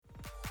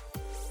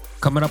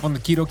Coming up on the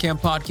Keto Camp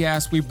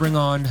podcast, we bring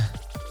on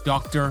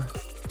Dr.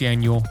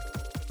 Daniel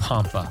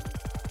Pompa.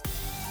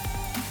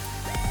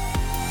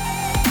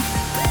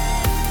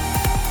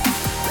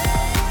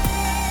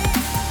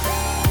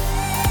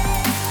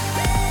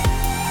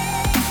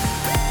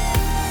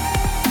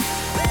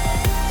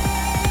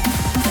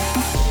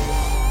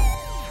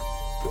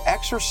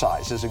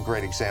 Exercise is a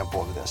great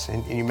example of this.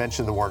 And you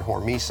mentioned the word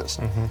hormesis,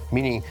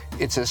 meaning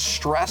it's a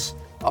stress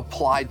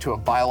applied to a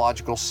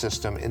biological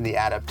system, and the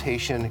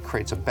adaptation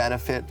creates a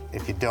benefit.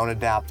 If you don't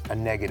adapt, a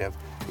negative.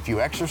 If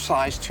you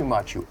exercise too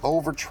much, you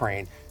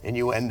overtrain, and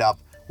you end up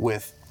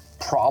with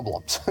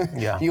problems.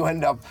 You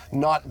end up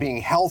not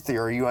being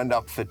healthier, you end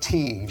up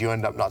fatigued, you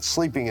end up not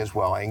sleeping as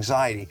well,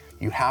 anxiety.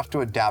 You have to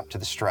adapt to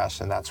the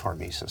stress, and that's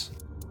hormesis.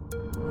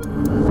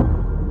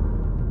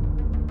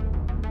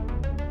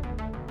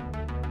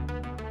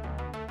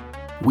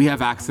 We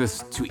have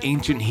access to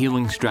ancient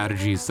healing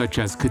strategies such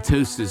as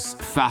ketosis,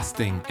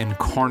 fasting, and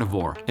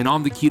carnivore. And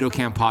on the Keto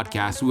Camp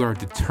podcast, we are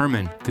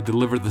determined to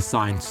deliver the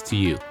science to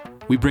you.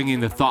 We bring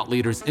in the thought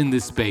leaders in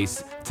this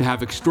space to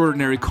have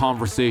extraordinary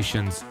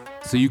conversations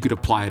so you could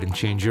apply it and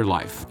change your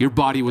life. Your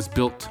body was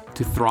built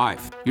to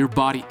thrive. Your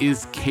body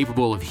is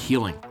capable of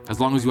healing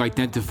as long as you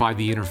identify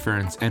the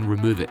interference and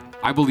remove it.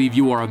 I believe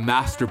you are a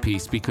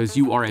masterpiece because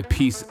you are a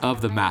piece of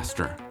the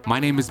master. My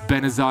name is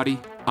Azadi.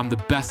 I'm the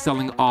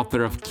best-selling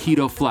author of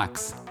Keto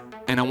Flex,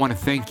 and I want to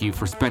thank you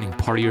for spending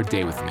part of your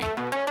day with me.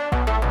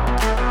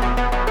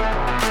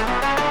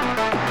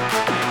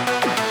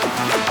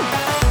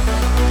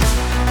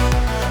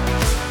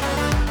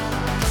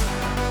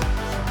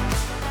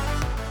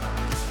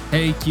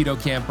 Hey,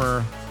 Keto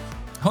Camper.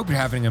 Hope you're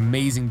having an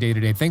amazing day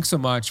today. Thanks so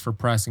much for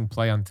pressing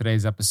play on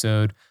today's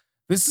episode.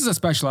 This is a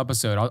special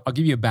episode. I'll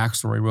give you a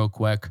backstory real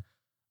quick.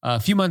 A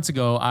few months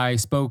ago, I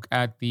spoke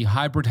at the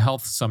Hybrid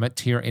Health Summit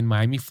here in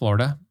Miami,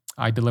 Florida.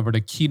 I delivered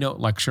a keynote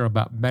lecture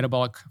about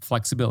metabolic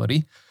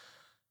flexibility.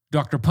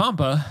 Dr.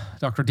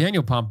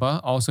 Daniel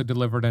Pompa, also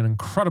delivered an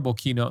incredible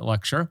keynote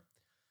lecture.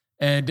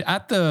 And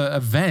at the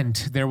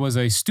event, there was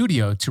a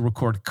studio to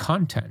record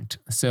content.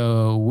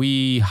 So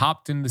we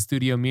hopped in the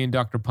studio, me and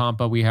Dr.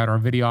 Pompa. We had our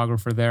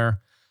videographer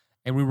there,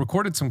 and we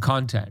recorded some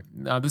content.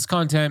 Now, this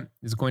content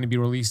is going to be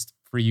released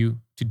for you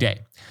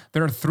today.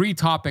 There are 3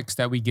 topics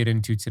that we get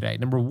into today.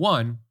 Number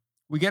 1,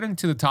 we get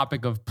into the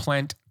topic of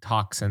plant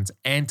toxins,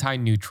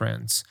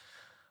 anti-nutrients.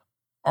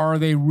 Are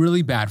they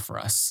really bad for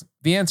us?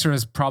 The answer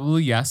is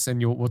probably yes,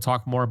 and we'll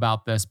talk more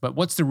about this, but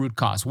what's the root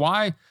cause?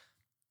 Why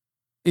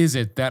is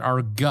it that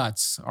our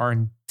guts, our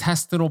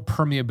intestinal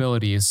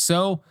permeability is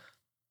so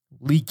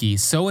leaky,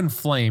 so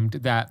inflamed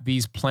that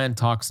these plant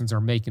toxins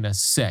are making us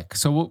sick?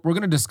 So we're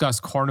going to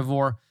discuss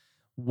carnivore,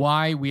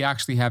 why we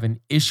actually have an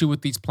issue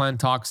with these plant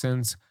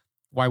toxins,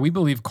 why we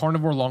believe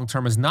carnivore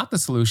long-term is not the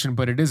solution,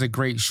 but it is a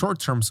great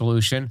short-term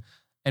solution,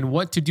 and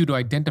what to do to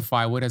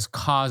identify what has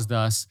caused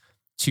us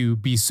to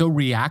be so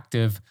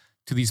reactive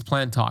to these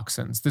plant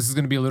toxins. This is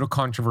going to be a little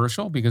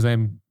controversial because I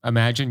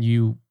imagine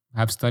you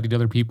have studied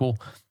other people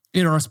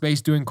in our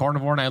space doing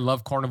carnivore, and I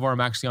love carnivore.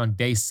 I'm actually on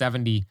day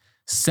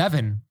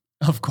 77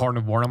 of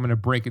carnivore. I'm going to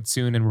break it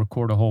soon and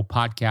record a whole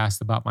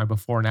podcast about my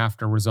before and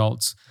after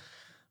results.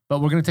 But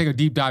we're going to take a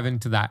deep dive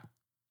into that.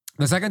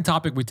 The second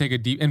topic we take a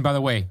deep, and by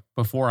the way,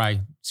 before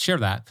I share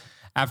that,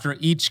 after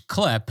each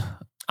clip,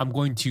 I'm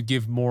going to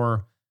give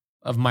more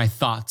of my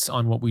thoughts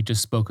on what we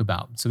just spoke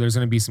about. So there's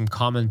going to be some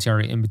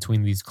commentary in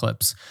between these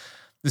clips.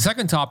 The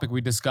second topic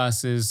we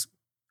discuss is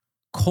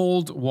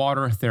cold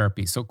water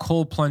therapy. So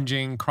cold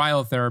plunging,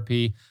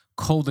 cryotherapy,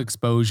 cold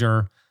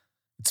exposure.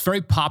 It's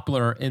very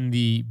popular in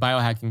the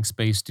biohacking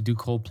space to do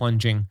cold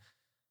plunging.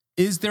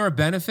 Is there a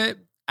benefit?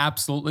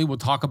 Absolutely. We'll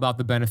talk about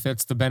the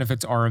benefits. The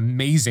benefits are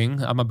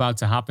amazing. I'm about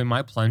to hop in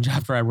my plunge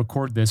after I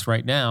record this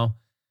right now.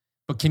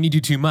 But can you do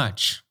too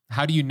much?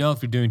 How do you know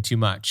if you're doing too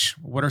much?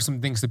 What are some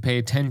things to pay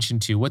attention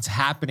to? What's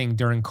happening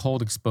during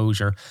cold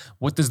exposure?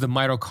 What does the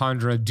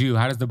mitochondria do?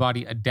 How does the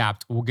body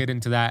adapt? We'll get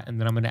into that,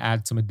 and then I'm going to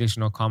add some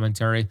additional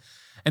commentary.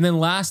 And then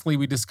lastly,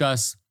 we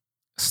discuss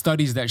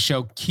studies that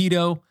show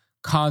keto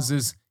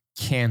causes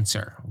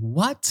cancer.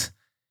 What?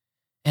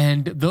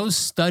 And those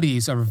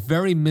studies are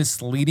very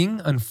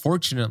misleading.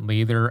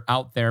 Unfortunately, they're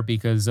out there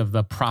because of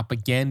the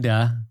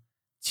propaganda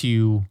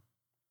to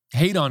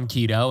hate on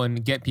keto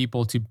and get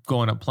people to go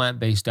on a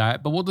plant-based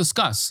diet. But we'll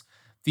discuss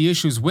the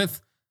issues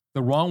with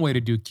the wrong way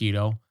to do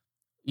keto,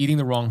 eating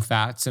the wrong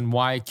fats, and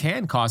why it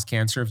can cause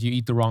cancer if you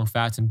eat the wrong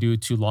fats and do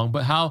it too long,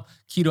 but how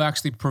keto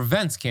actually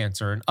prevents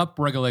cancer and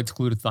upregulates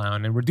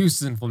glutathione and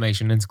reduces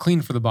inflammation and is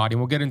clean for the body.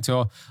 And we'll get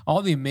into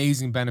all the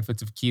amazing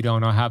benefits of keto,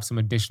 and I'll have some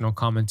additional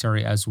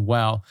commentary as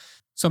well.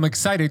 So I'm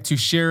excited to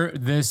share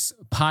this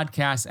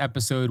podcast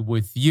episode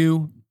with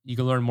you. You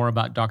can learn more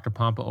about Dr.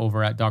 Pompa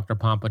over at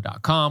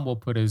drpompa.com. We'll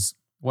put his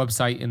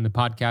website in the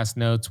podcast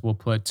notes. We'll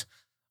put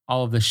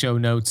all of the show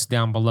notes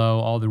down below,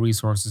 all the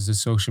resources,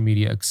 his social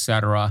media,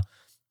 etc.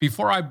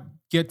 Before I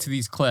get to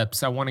these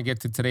clips, I want to get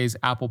to today's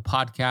Apple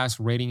Podcast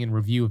rating and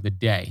review of the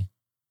day.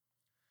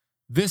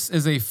 This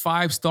is a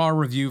 5-star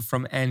review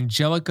from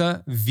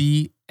Angelica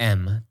VN.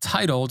 M,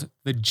 titled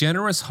The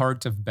Generous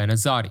Heart of Ben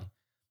Azadi.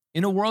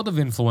 In a world of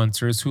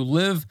influencers who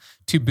live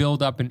to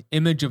build up an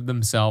image of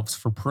themselves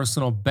for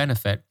personal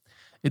benefit,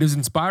 it is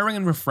inspiring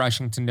and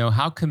refreshing to know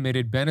how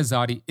committed Ben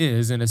Azadi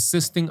is in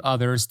assisting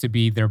others to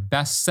be their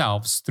best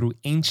selves through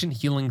ancient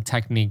healing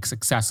techniques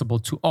accessible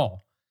to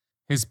all.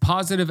 His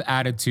positive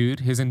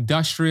attitude, his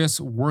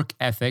industrious work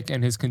ethic,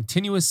 and his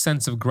continuous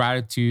sense of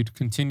gratitude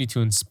continue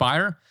to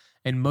inspire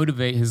and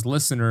motivate his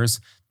listeners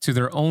to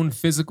their own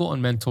physical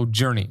and mental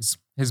journeys.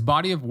 His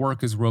body of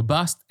work is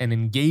robust and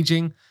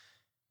engaging.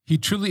 He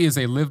truly is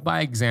a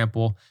live-by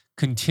example,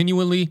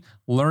 continually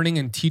learning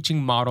and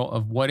teaching model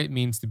of what it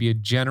means to be a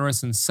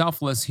generous and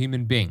selfless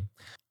human being.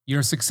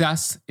 Your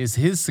success is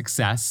his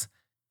success,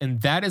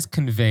 and that is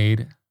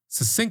conveyed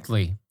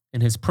succinctly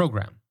in his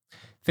program.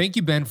 Thank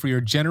you, Ben, for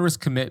your generous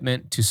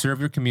commitment to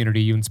serve your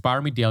community. You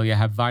inspire me daily. I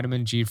have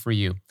vitamin G for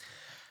you.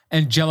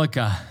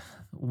 Angelica,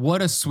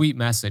 what a sweet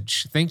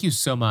message. Thank you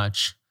so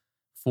much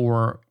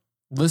for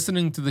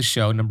listening to the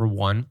show, number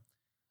one,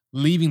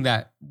 leaving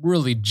that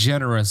really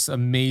generous,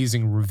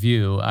 amazing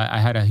review. I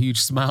had a huge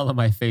smile on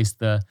my face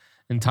the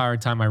entire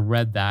time I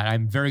read that.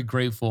 I'm very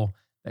grateful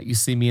that you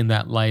see me in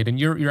that light. And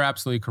you're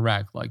absolutely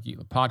correct. Like you,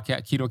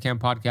 Keto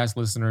Camp podcast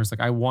listeners,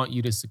 like I want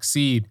you to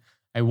succeed.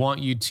 I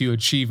want you to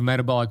achieve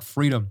metabolic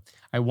freedom.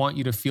 I want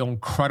you to feel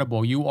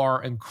incredible. You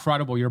are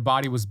incredible. Your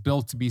body was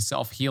built to be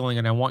self-healing,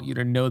 and I want you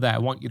to know that. I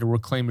want you to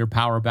reclaim your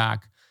power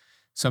back.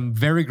 So I'm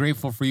very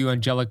grateful for you,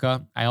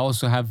 Angelica. I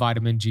also have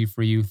vitamin G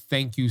for you.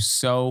 Thank you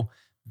so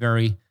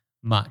very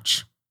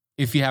much.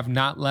 If you have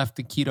not left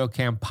the Keto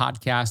Camp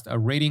podcast a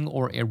rating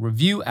or a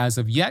review as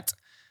of yet,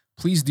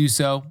 please do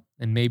so,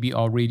 and maybe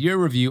I'll read your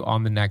review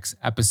on the next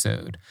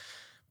episode.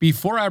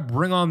 Before I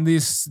bring on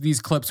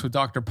these clips with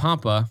Dr.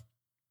 Pompa,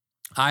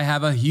 I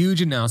have a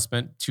huge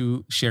announcement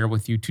to share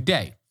with you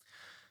today.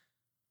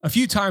 A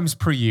few times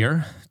per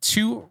year,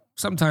 2,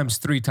 sometimes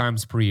 3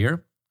 times per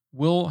year,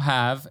 we'll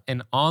have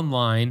an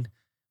online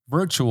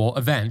virtual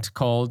event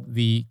called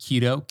the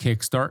Keto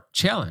Kickstart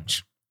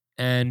Challenge.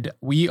 And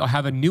we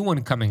have a new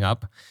one coming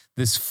up.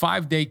 This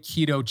 5-day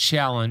keto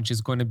challenge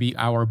is going to be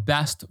our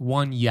best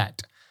one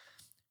yet.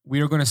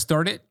 We are going to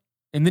start it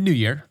in the new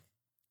year,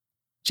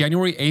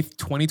 January 8th,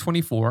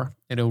 2024.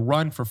 It'll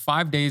run for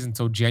 5 days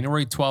until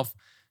January 12th,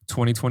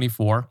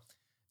 2024.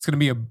 It's going to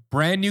be a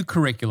brand new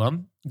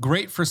curriculum,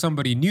 great for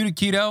somebody new to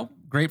keto,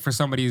 great for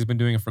somebody who's been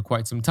doing it for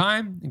quite some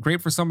time, and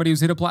great for somebody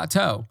who's hit a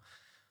plateau.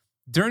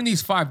 During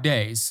these 5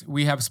 days,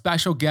 we have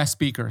special guest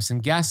speakers,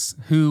 and guess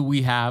who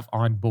we have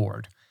on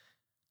board?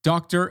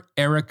 Dr.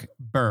 Eric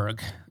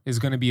Berg is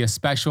going to be a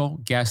special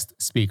guest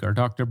speaker.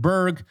 Dr.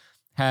 Berg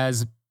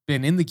has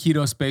been in the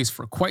keto space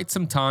for quite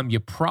some time. You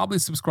probably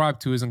subscribe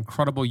to his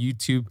incredible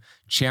YouTube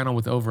channel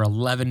with over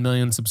 11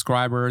 million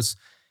subscribers.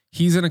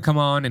 He's going to come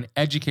on and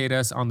educate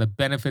us on the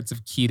benefits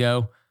of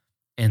keto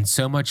and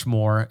so much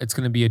more. It's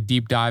going to be a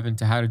deep dive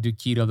into how to do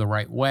keto the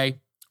right way.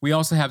 We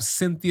also have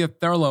Cynthia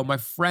Thurlow, my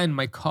friend,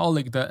 my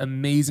colleague, the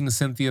amazing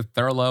Cynthia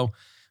Thurlow,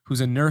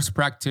 who's a nurse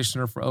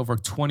practitioner for over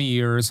 20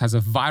 years, has a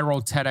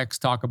viral TEDx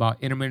talk about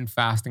intermittent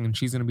fasting, and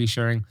she's going to be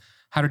sharing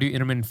how to do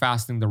intermittent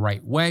fasting the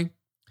right way.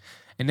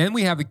 And then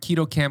we have the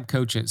Keto Camp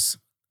coaches,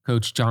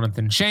 Coach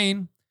Jonathan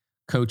Shane,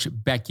 Coach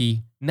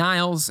Becky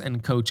Niles,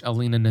 and Coach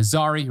Alina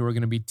Nazari, who are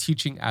going to be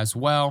teaching as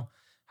well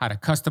how to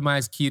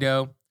customize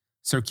keto,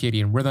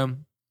 circadian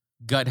rhythm,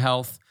 gut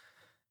health,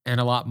 and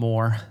a lot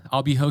more.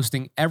 I'll be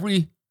hosting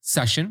every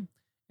session,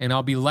 and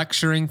I'll be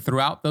lecturing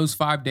throughout those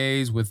 5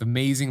 days with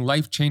amazing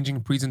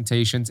life-changing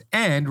presentations,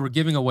 and we're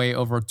giving away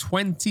over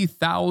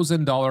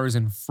 $20,000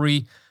 in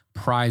free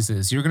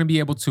prizes. You're going to be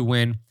able to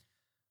win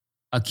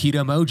a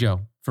Keto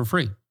Mojo for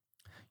free.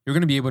 You're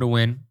going to be able to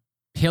win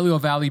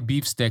Paleo Valley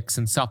beef sticks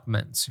and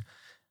supplements,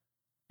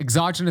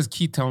 exogenous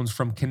ketones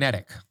from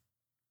Kinetic,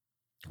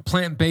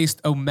 plant-based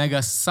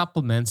omega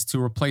supplements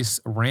to replace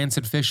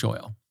rancid fish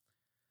oil.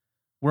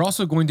 We're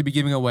also going to be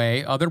giving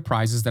away other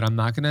prizes that I'm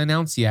not going to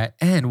announce yet.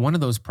 And one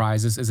of those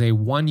prizes is a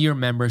 1-year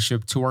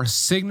membership to our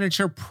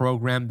signature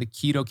program, the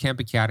Keto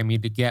Camp Academy,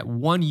 to get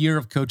 1 year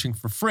of coaching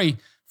for free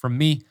from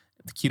me,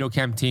 the Keto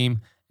Camp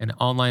team, and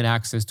online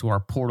access to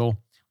our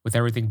portal with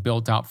everything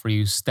built out for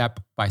you step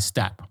by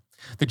step.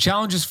 The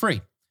challenge is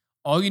free.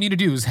 All you need to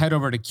do is head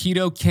over to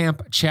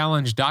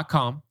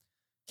ketocampchallenge.com,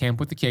 camp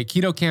with the K,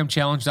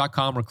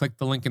 ketocampchallenge.com, or click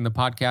the link in the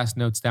podcast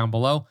notes down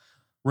below.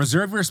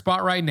 Reserve your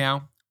spot right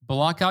now.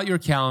 Block out your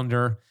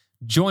calendar.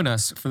 Join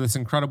us for this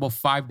incredible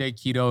 5-day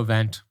keto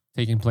event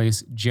taking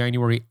place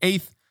January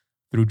 8th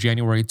through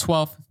January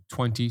 12th,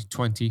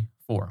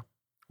 2024.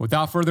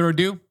 Without further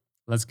ado,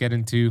 let's get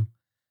into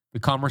the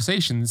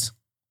conversations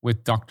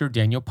with Dr.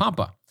 Daniel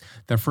Pompa.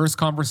 The first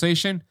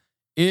conversation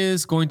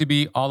is going to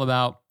be all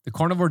about the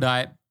carnivore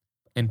diet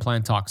and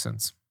plant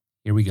toxins.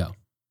 Here we go.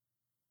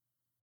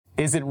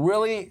 Is it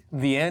really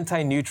the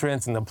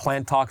anti-nutrients and the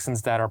plant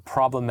toxins that are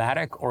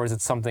problematic, or is it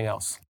something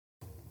else?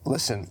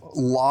 Listen,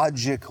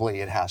 logically,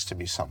 it has to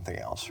be something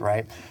else,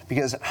 right?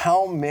 Because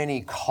how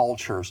many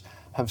cultures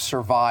have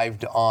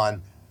survived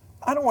on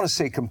I don't want to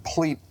say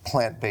complete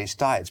plant-based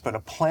diets, but a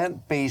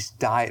plant-based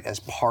diet as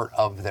part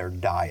of their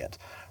diet,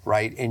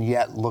 right? And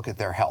yet look at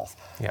their health,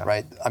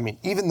 right? I mean,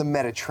 even the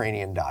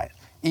Mediterranean diet,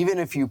 even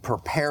if you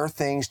prepare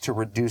things to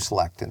reduce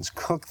lectins,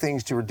 cook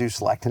things to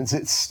reduce lectins,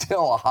 it's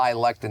still a high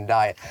lectin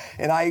diet.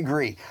 And I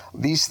agree,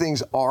 these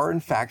things are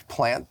in fact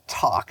plant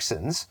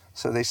toxins,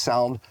 so they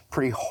sound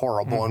pretty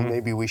horrible, and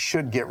maybe we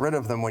should get rid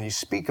of them when you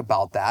speak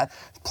about that.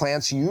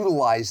 Plants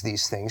utilize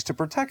these things to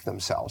protect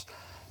themselves.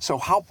 So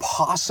how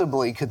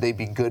possibly could they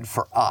be good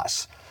for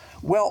us?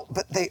 Well,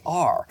 but they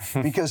are,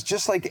 because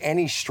just like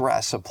any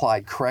stress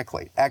applied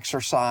correctly,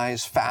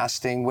 exercise,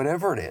 fasting,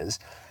 whatever it is,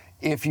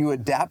 if you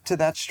adapt to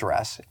that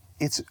stress,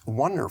 it's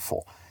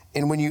wonderful.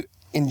 And when you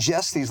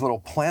ingest these little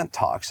plant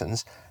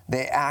toxins,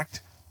 they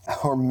act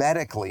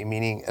hormetically,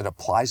 meaning it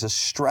applies a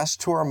stress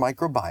to our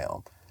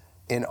microbiome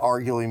and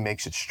arguably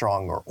makes it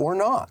stronger, or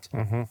not.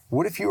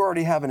 What if you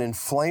already have an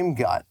inflamed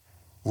gut,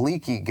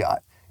 leaky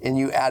gut, and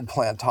you add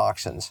plant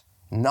toxins?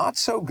 Not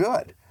so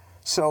good.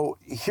 So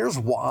here's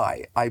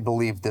why I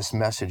believe this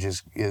message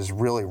is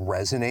really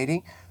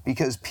resonating,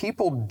 because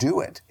people do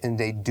it and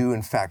they do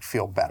in fact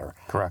feel better.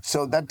 Correct.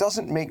 So that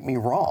doesn't make me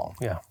wrong,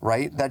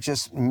 right? That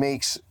just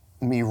makes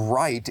me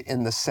right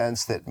in the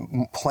sense that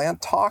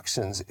plant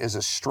toxins is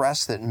a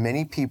stress that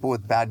many people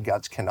with bad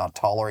guts cannot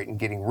tolerate, and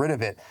getting rid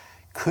of it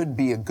could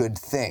be a good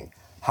thing.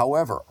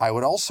 However, I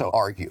would also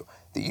argue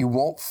that you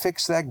won't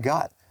fix that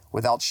gut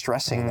without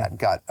stressing that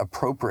gut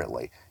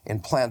appropriately.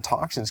 And plant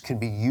toxins can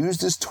be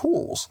used as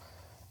tools,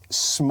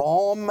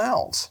 small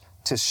amounts,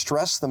 to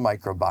stress the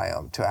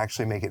microbiome to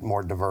actually make it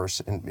more diverse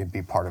and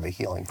be part of a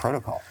healing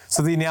protocol.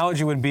 So the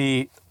analogy would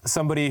be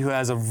somebody who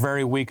has a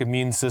very weak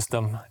immune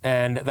system,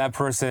 and that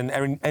person,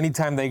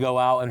 anytime they go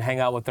out and hang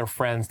out with their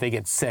friends, they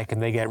get sick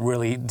and they get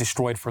really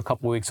destroyed for a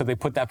couple of weeks. So they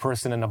put that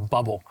person in a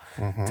bubble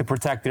to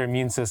protect their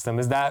immune system.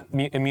 Is that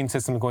immune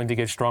system going to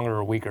get stronger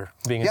or weaker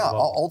being in the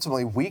bubble?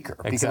 Ultimately weaker,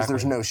 because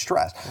there's no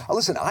stress.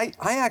 Listen, I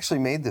actually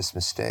made this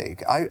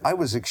mistake. I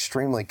was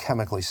extremely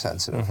chemically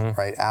sensitive,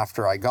 right?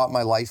 After I got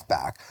my life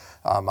back,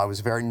 I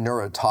was very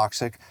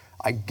neurotoxic.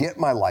 I get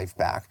my life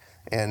back,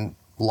 and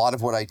a lot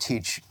of what I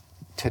teach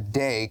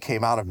today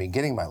came out of me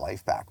getting my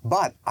life back.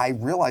 But I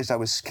realized I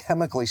was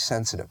chemically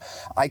sensitive.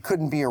 I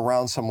couldn't be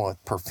around someone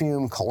with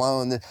perfume,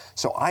 cologne,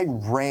 so I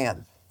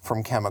ran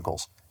from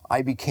chemicals.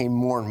 I became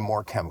more and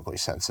more chemically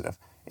sensitive,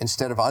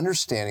 instead of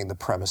understanding the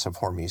premise of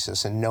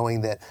hormesis and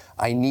knowing that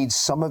I need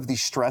some of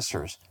these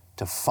stressors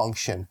to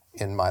function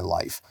in my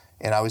life.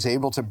 And I was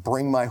able to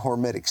bring my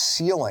hormetic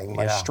ceiling,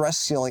 my stress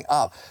ceiling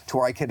up to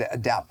where I could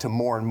adapt to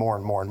more and more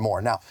and more and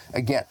more. Now,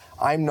 again,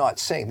 I'm not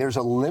saying there's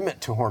a limit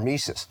to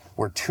hormesis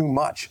where too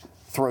much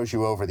throws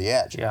you over the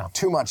edge.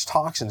 Too much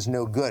toxins,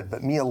 no good,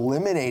 but me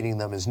eliminating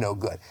them is no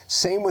good.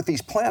 Same with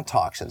these plant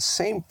toxins,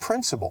 same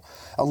principle.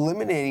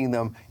 Eliminating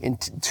them in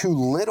too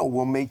little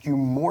will make you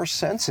more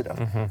sensitive,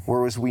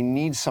 whereas we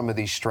need some of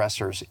these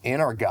stressors in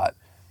our gut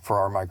for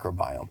our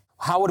microbiome.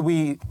 How would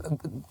we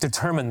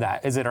determine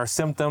that? Is it our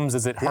symptoms?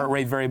 Is it heart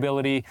rate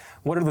variability?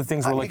 What are the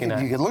things we're looking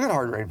at? You can look at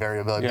heart rate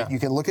variability. You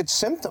can look at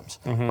symptoms,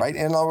 right?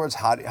 In other words,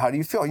 how do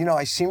you feel? You know,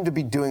 I seem to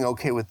be doing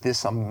okay with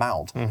this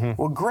amount.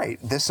 Well, great,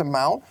 this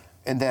amount,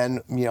 and then,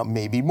 you know,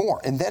 maybe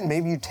more. And then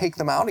maybe you take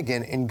them out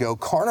again and go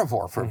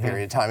carnivore for a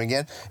period of time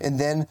again, and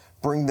then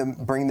bring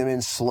them in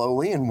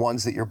slowly in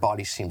ones that your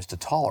body seems to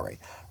tolerate,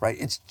 right?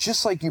 It's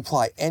just like you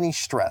apply any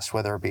stress,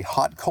 whether it be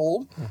hot,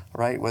 cold,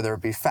 right? Whether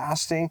it be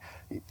fasting,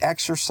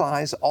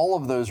 exercise, all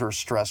of those are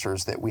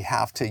stressors that we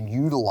have to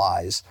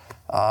utilize.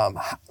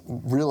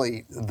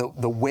 Really,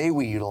 the way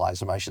we utilize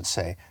them, I should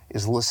say,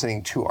 is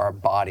listening to our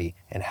body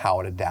and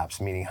how it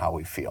adapts, meaning how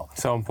we feel.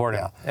 So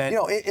important. Yeah. You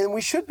know, and we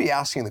should be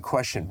asking the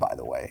question, by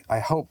the way. I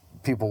hope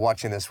people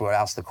watching this would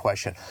ask the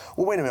question,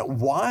 well, wait a minute,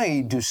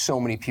 why do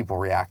so many people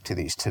react to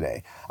these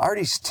today? I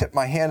already tipped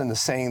my hand in the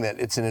saying that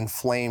it's an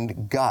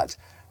inflamed gut,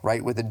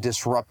 right, with a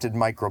disrupted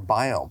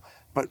microbiome.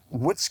 But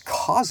what's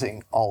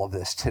causing all of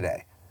this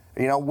today?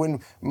 You know, when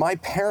my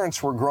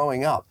parents were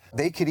growing up,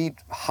 they could eat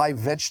high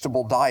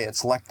vegetable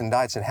diets, lectin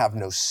diets, and have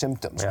no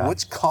symptoms.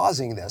 What's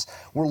causing this?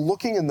 We're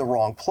looking in the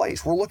wrong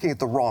place. We're looking at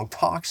the wrong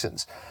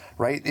toxins,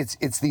 right?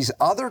 It's these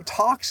other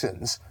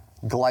toxins,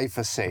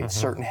 glyphosate,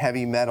 certain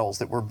heavy metals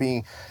that we're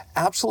being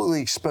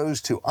absolutely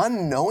exposed to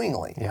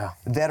unknowingly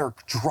that are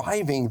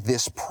driving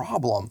this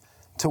problem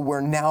to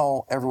where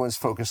now everyone's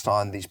focused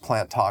on these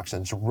plant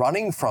toxins,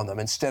 running from them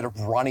instead of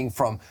running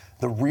from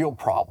the real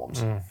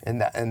problems.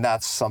 And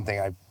that's something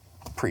I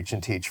preach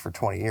and teach for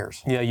 20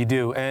 years. Yeah, you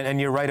do. And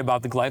you're right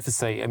about the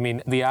glyphosate. I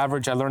mean, the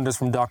average, I learned this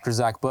from Dr.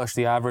 Zach Bush,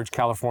 the average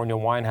California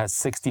wine has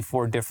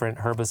 64 different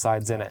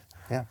herbicides in it.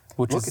 Yeah.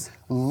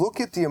 Look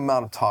at the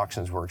amount of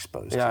toxins we're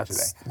exposed to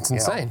today. It's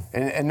insane.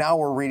 And now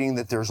we're reading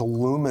that there's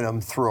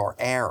aluminum through our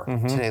air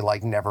today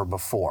like never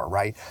before,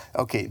 right?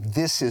 Okay,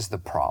 this is the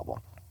problem,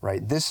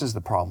 right? This is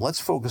the problem.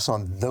 Let's focus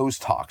on those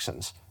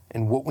toxins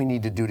and what we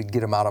need to do to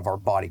get them out of our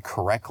body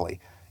correctly.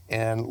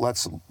 And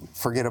let's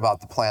forget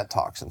about the plant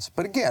toxins.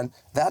 But again,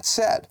 that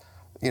said,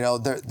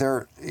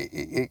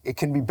 it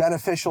can be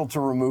beneficial to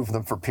remove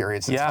them for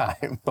periods of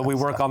time. But we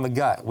work on the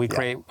gut. We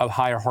create a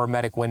higher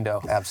hormetic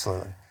window.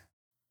 Absolutely.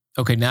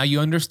 Okay, now you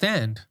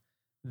understand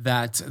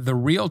that the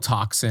real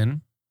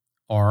toxin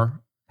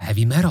are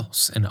heavy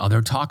metals and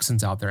other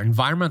toxins out there,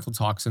 environmental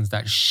toxins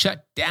that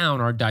shut down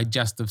our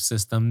digestive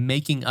system,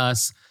 making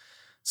us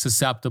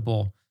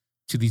susceptible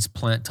to these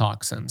plant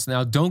toxins.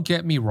 Now, don't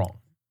get me wrong.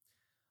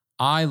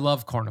 I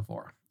love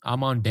Carnivore.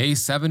 I'm on day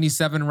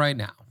 77 right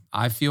now.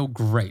 I feel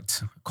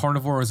great.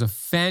 Carnivore is a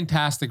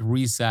fantastic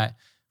reset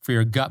for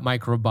your gut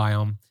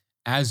microbiome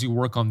as you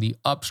work on the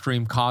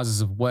upstream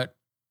causes of what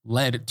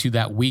led to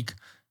that weak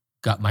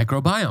gut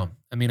microbiome.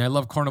 I mean, I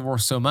love Carnivore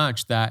so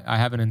much that I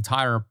have an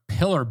entire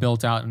pillar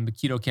built out in the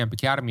Keto Camp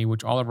Academy,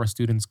 which all of our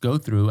students go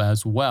through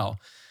as well.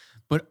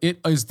 But it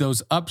is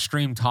those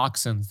upstream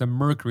toxins, the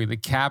mercury, the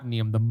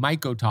cadmium, the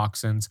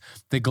mycotoxins,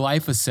 the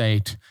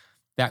glyphosate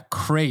that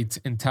create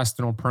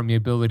intestinal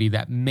permeability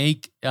that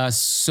make us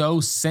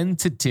so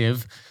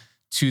sensitive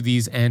to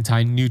these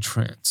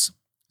anti-nutrients.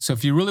 So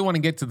if you really want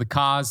to get to the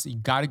cause, you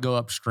got to go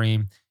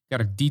upstream, you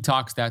got to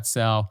detox that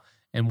cell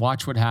and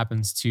watch what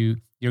happens to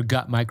your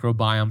gut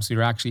microbiome so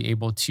you're actually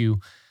able to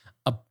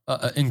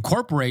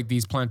incorporate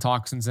these plant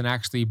toxins and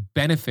actually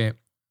benefit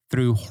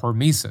through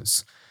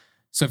hormesis.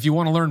 So if you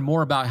want to learn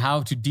more about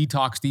how to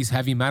detox these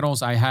heavy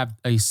metals, I have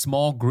a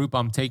small group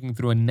I'm taking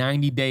through a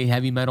 90-day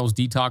heavy metals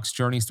detox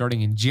journey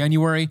starting in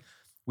January.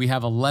 We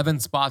have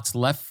 11 spots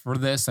left for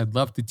this. I'd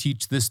love to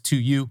teach this to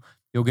you.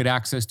 You'll get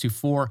access to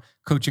 4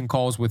 coaching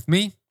calls with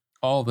me.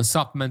 All the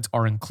supplements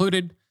are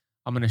included.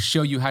 I'm going to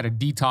show you how to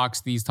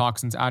detox these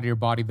toxins out of your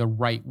body the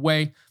right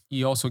way.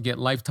 You also get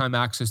lifetime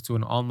access to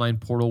an online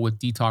portal with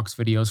detox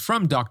videos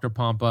from Dr.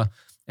 Pompa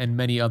and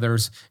many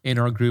others in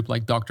our group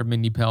like Dr.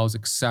 Mindy Pelz,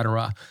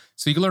 etc.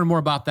 So you can learn more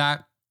about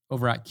that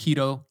over at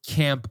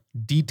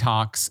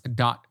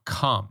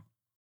ketocampdetox.com.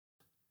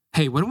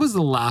 Hey, when was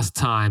the last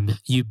time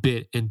you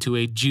bit into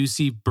a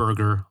juicy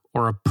burger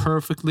or a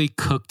perfectly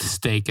cooked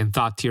steak and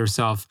thought to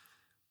yourself,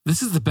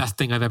 this is the best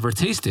thing I've ever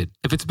tasted?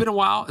 If it's been a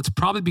while, it's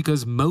probably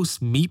because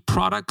most meat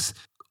products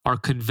are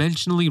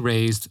conventionally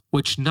raised,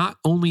 which not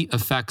only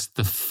affects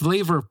the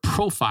flavor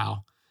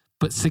profile,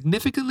 but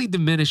significantly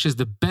diminishes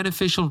the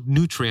beneficial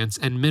nutrients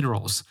and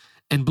minerals.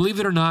 And believe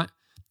it or not,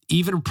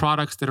 even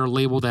products that are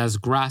labeled as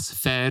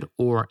grass-fed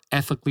or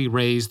ethically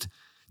raised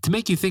to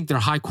make you think they're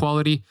high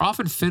quality are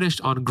often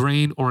finished on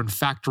grain or in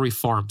factory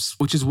farms,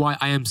 which is why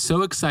I am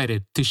so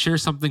excited to share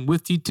something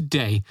with you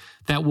today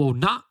that will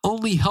not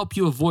only help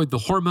you avoid the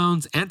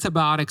hormones,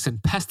 antibiotics, and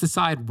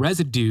pesticide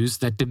residues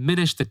that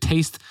diminish the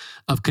taste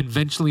of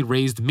conventionally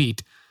raised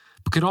meat,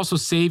 but could also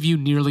save you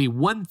nearly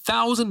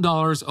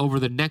 $1,000 over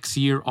the next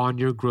year on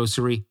your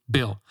grocery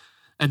bill.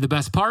 And the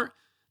best part,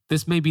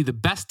 this may be the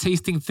best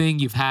tasting thing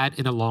you've had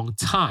in a long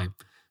time.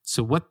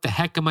 So what the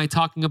heck am I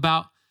talking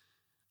about?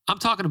 I'm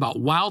talking about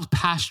Wild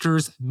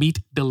Pastures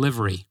Meat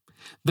Delivery.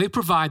 They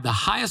provide the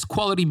highest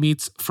quality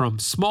meats from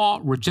small,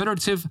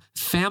 regenerative,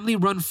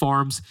 family-run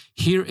farms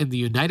here in the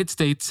United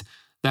States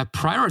that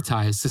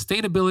prioritize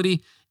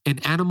sustainability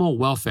and animal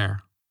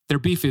welfare. Their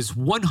beef is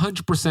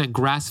 100%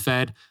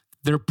 grass-fed.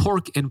 Their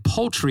pork and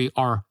poultry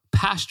are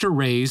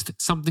pasture-raised,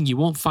 something you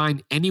won't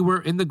find anywhere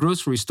in the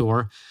grocery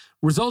store,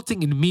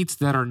 resulting in meats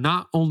that are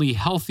not only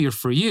healthier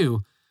for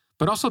you,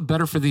 but also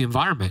better for the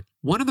environment.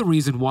 One of the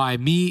reasons why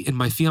me and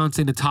my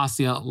fiance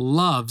Natasha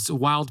loves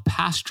Wild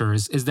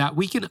Pastures is that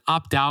we can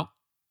opt out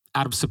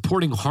of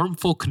supporting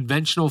harmful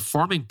conventional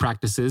farming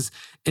practices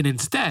and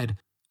instead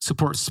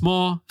support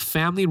small,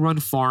 family-run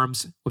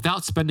farms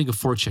without spending a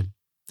fortune.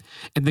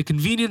 And the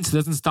convenience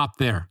doesn't stop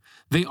there.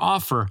 They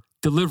offer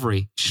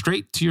delivery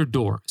straight to your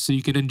door so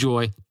you can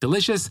enjoy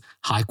delicious,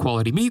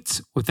 high-quality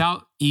meats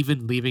without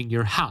even leaving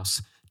your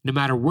house. No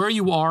matter where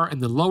you are in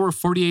the lower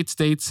 48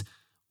 states,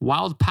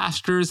 Wild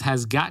Pastures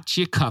has got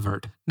you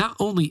covered. Not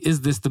only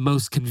is this the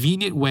most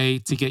convenient way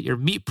to get your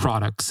meat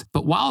products,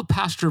 but Wild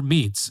Pasture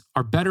meats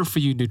are better for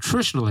you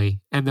nutritionally,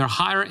 and they're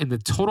higher in the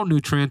total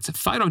nutrients,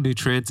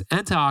 phytonutrients,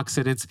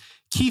 antioxidants,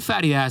 key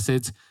fatty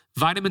acids,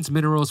 vitamins,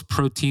 minerals,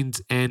 proteins,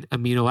 and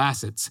amino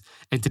acids.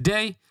 And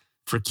today,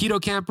 for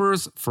Keto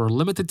Campers, for a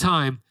limited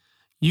time,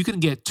 you can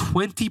get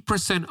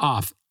 20%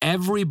 off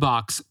every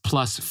box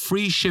plus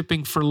free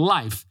shipping for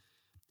life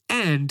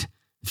and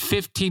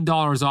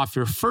 $15 off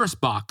your first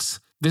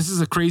box. This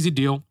is a crazy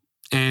deal,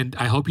 and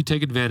I hope you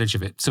take advantage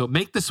of it. So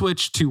make the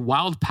switch to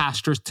Wild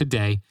Pastures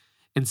today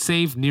and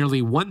save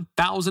nearly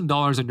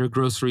 $1,000 on your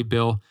grocery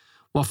bill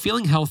while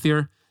feeling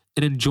healthier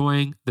and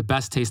enjoying the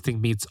best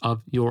tasting meats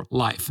of your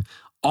life.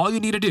 All you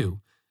need to do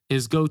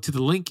is go to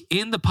the link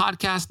in the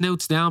podcast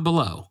notes down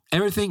below.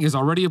 Everything is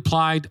already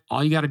applied.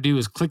 All you got to do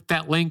is click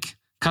that link,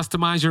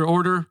 customize your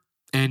order,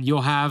 and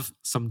you'll have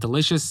some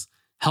delicious,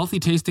 healthy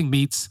tasting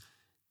meats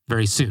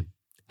very soon.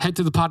 Head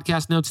to the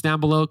podcast notes down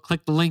below,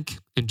 click the link,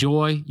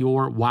 enjoy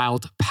your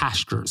Wild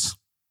Pastures.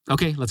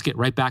 Okay, let's get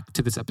right back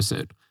to this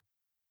episode.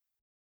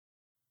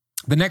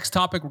 The next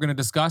topic we're going to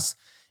discuss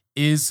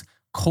is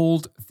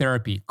cold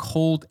therapy,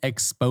 cold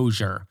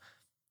exposure.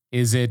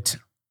 Is it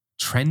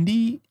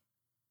trendy?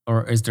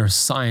 or is there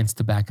science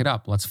to back it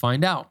up? Let's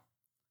find out.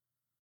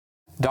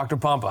 Dr.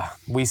 Pompa,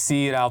 we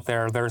see it out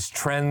there. There's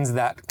trends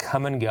that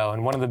come and go.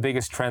 And one of the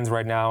biggest trends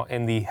right now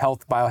in the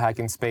health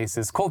biohacking space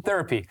is cold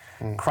therapy,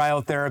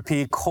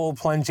 cryotherapy, cold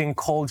plunging,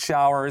 cold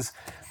showers.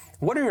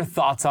 What are your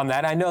thoughts on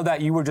that? I know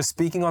that you were just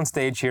speaking on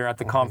stage here at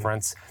the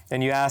conference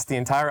and you asked the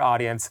entire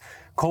audience,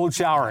 cold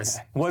showers,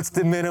 what's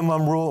the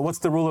minimum rule? What's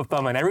the rule of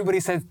thumb? And everybody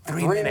said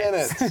 3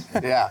 minutes. 3 minutes,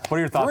 yeah. What are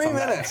your thoughts on 3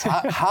 minutes.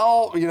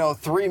 How,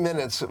 3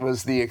 minutes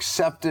was the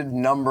accepted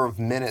number of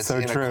minutes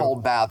in a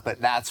cold bath, but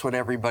that's what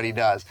everybody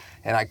does.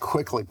 And I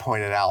quickly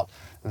pointed out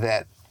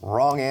that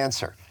wrong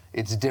answer.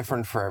 It's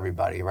different for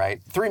everybody,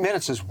 right? 3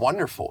 minutes is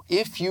wonderful.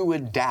 If you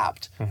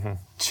adapt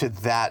to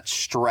that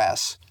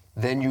stress,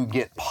 then you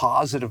get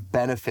positive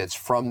benefits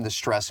from the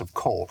stress of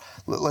cold.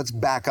 Let's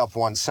back up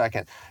 1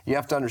 second. You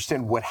have to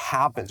understand what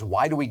happens.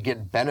 Why do we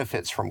get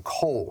benefits from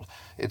cold?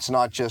 It's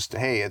not just,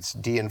 hey, it's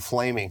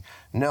de-inflaming.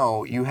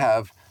 No, you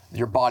have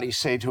your body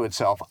say to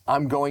itself,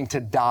 I'm going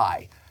to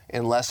die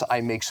unless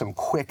I make some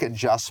quick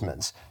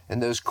adjustments.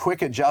 And those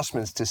quick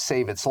adjustments to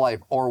save its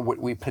life are what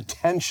we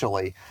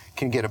potentially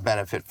can get a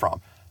benefit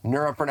from.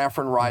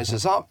 Norepinephrine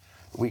rises up.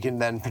 We can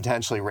then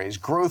potentially raise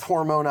growth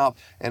hormone up,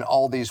 and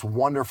all these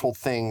wonderful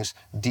things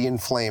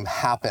de-inflame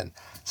happen.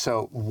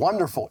 So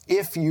wonderful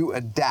if you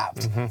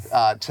adapt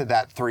to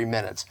that 3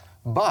 minutes.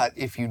 But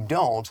if you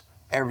don't,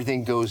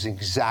 everything goes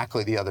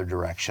exactly the other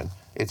direction.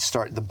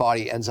 The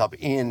body ends up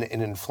in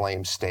an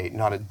inflamed state,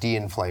 not a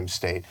de-inflamed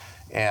state,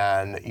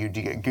 and you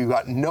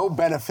got no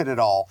benefit at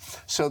all.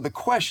 So the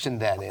question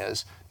then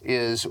is,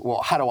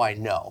 well, how do I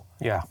know?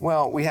 Yeah.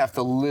 Well, we have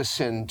to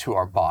listen to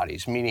our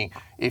bodies, meaning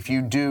if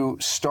you do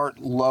start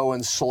low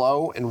and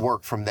slow and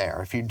work from there.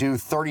 If you do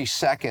 30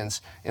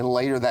 seconds and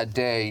later that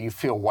day you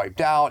feel wiped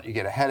out, you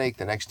get a headache,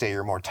 the next day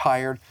you're more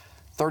tired,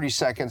 30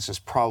 seconds is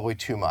probably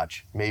too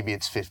much. Maybe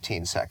it's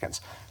 15 seconds.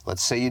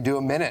 Let's say you do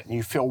a minute and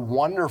you feel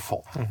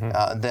wonderful.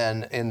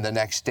 Then in the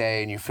next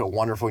day and you feel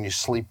wonderful and you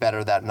sleep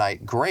better that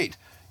night. Great.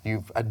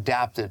 You've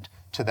adapted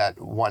to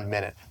that 1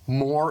 minute.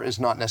 More is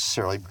not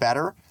necessarily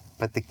better,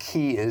 but the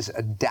key is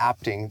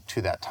adapting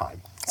to that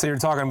time. So you're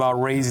talking about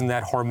raising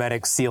that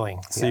hormetic ceiling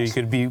so you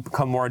could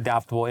become more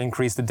adaptable,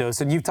 increase the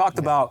dose. And you've talked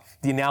about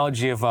the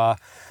analogy of a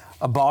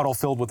bottle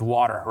filled with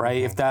water,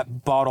 right? If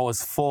that bottle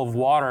is full of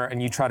water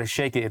and you try to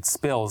shake it, it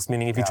spills,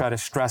 meaning if you try to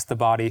stress the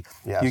body,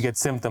 you get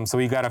symptoms. So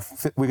we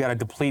gotta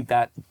deplete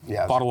that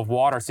bottle of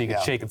water so you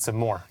can shake it some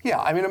more.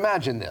 Yeah, I mean,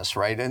 imagine this,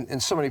 right?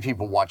 And so many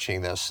people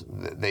watching this,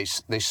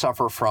 they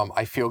suffer from,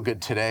 I feel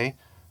good today,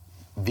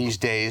 these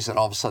days, and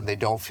all of a sudden they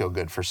don't feel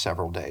good for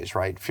several days,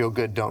 right? Feel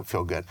good, don't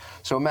feel good.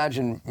 So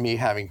imagine me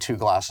having 2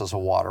 glasses of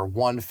water,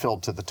 one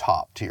filled to the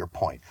top, to your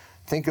point.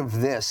 Think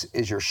of this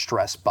as your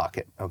stress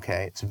bucket,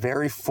 okay? It's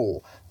very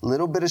full,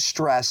 little bit of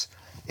stress,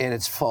 and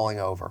it's falling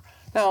over.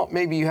 Now,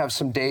 maybe you have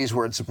some days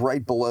where it's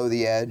right below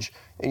the edge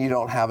and you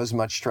don't have as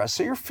much stress,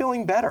 so you're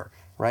feeling better,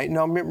 right?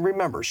 Now,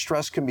 remember,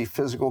 stress can be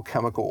physical,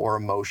 chemical, or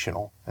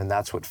emotional, and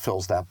that's what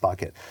fills that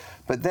bucket.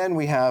 But then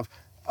we have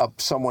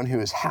someone who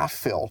is half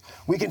filled.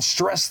 We can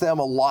stress them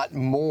a lot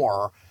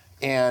more,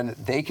 and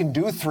they can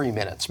do 3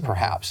 minutes,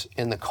 perhaps,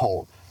 in the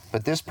cold.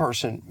 But this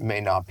person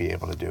may not be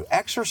able to do.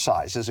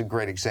 Exercise is a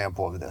great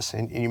example of this.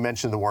 And you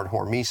mentioned the word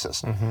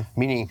hormesis,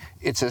 meaning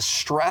it's a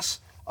stress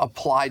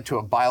applied to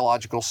a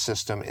biological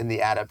system, and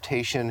the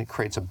adaptation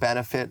creates a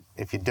benefit.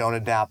 If you don't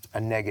adapt,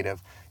 a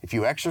negative. If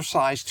you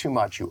exercise too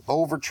much, you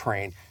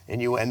overtrain, and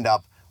you end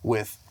up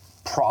with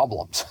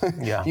problems.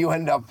 You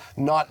end up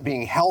not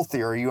being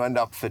healthier, you end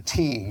up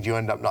fatigued, you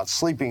end up not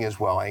sleeping as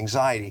well,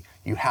 anxiety.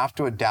 You have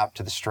to adapt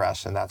to the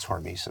stress, and that's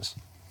hormesis.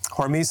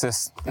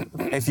 Hormesis,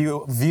 if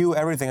you view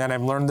everything, and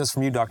I've learned this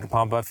from you, Dr.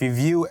 Pompa, if you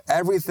view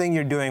everything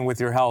you're doing with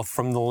your health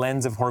from the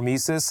lens of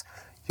hormesis,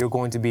 you're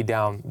going to be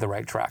down the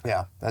right track.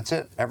 Yeah, that's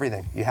it,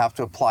 everything. You have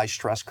to apply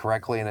stress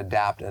correctly and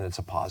adapt, and it's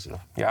a positive.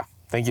 Yeah,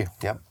 thank you.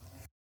 Yep.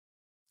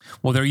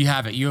 Well, there you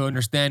have it. You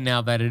understand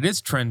now that it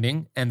is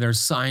trending and there's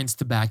science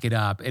to back it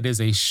up. It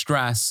is a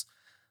stress,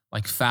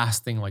 like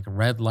fasting, like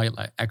red light,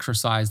 like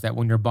exercise, that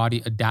when your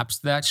body adapts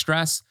to that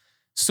stress,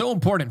 so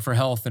important for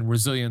health and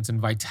resilience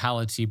and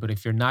vitality. But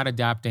if you're not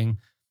adapting,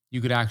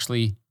 you could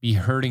actually be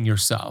hurting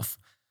yourself.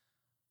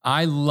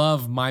 I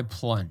love my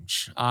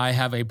plunge. I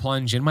have a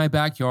plunge in my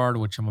backyard,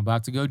 which I'm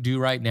about to go do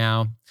right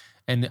now.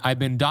 And I've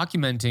been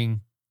documenting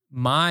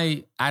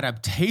my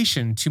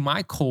adaptation to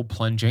my cold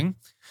plunging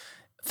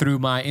through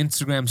my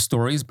Instagram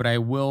stories, but I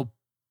will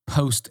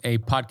post a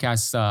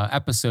podcast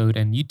episode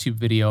and YouTube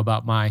video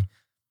about my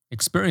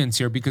experience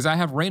here because I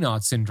have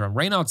Raynaud syndrome.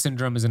 Raynaud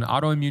syndrome is an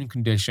autoimmune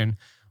condition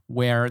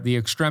where the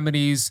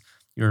extremities,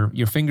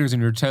 your fingers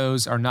and your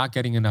toes are not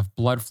getting enough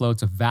blood flow.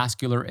 It's a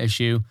vascular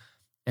issue.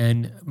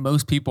 And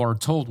most people are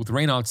told with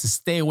Raynaud's to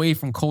stay away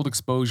from cold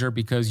exposure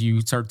because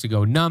you start to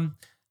go numb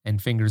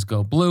and fingers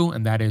go blue.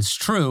 And that is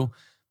true.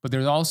 But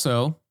there's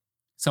also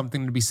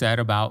something to be said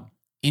about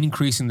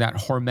increasing that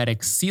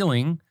hormetic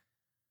ceiling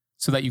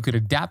so that you could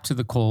adapt to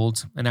the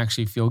cold and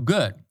actually feel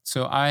good.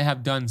 So I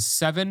have done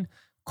 7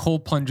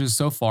 cold plunges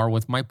so far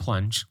with my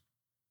plunge.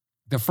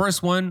 The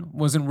first one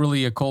wasn't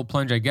really a cold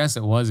plunge. I guess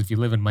it was if you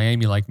live in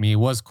Miami like me. It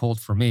was cold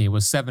for me. It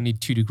was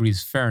 72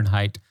 degrees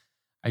Fahrenheit.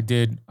 I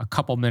did a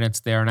couple minutes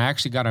there, and I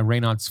actually got a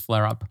Raynaud's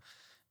flare-up.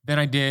 Then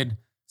I did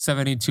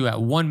 72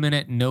 at 1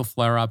 minute, no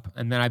flare-up.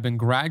 And then I've been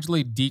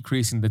gradually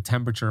decreasing the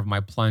temperature of my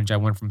plunge. I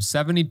went from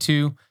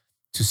 72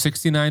 to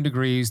 69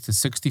 degrees to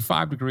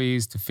 65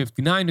 degrees to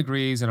 59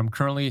 degrees, and I'm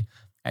currently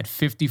at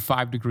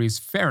 55 degrees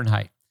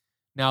Fahrenheit.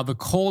 Now, the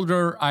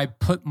colder I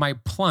put my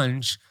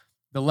plunge,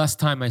 the less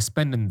time I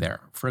spend in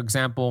there. For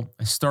example,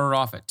 I started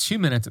off at 2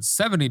 minutes at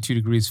 72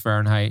 degrees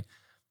Fahrenheit.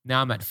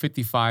 Now I'm at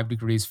 55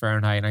 degrees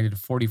Fahrenheit, and I did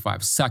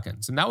 45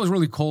 seconds. And that was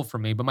really cold for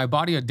me, but my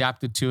body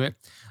adapted to it.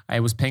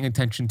 I was paying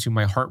attention to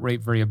my heart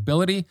rate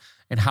variability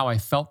and how I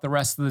felt the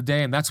rest of the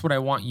day. And that's what I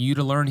want you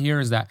to learn here,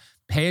 is that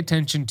pay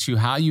attention to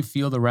how you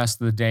feel the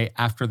rest of the day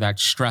after that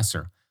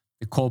stressor,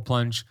 the cold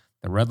plunge,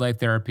 the red light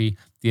therapy,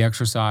 the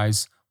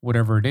exercise,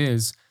 whatever it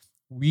is.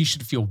 We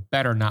should feel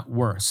better, not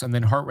worse. And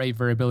then heart rate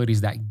variability is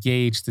that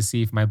gauge to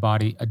see if my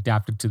body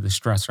adapted to the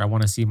stressor. I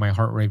want to see my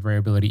heart rate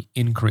variability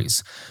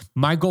increase.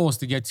 My goal is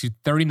to get to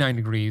 39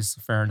 degrees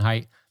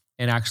Fahrenheit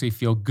and actually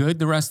feel good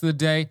the rest of the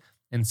day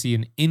and see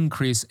an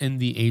increase in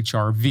the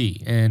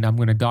HRV. And I'm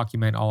going to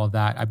document all of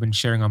that. I've been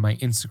sharing on my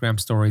Instagram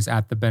stories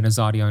at the Ben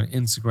Azadi on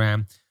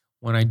Instagram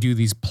when I do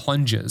these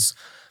plunges.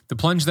 The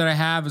plunge that I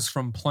have is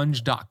from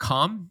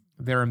plunge.com.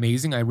 They're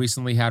amazing. I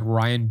recently had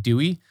Ryan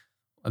Dewey,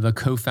 the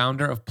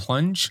co-founder of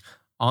Plunge,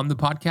 on the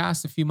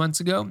podcast a few months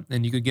ago,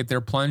 and you could get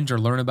their plunge or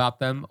learn about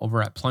them over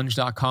at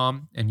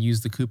plunge.com and use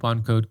the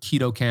coupon code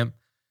KETOCAMP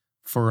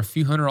for a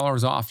few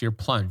 $100s off your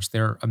plunge.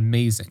 They're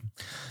amazing.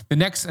 The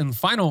next and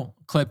final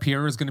clip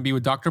here is going to be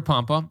with Dr.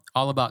 Pompa,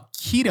 all about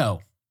keto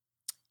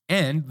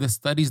and the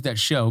studies that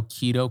show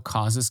keto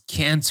causes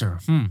cancer.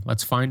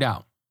 Let's find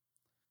out.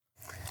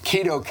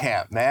 Keto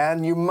camp,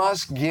 man. You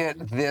must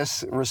get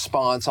this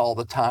response all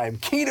the time.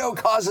 Keto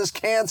causes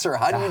cancer.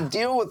 How do you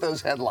deal with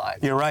those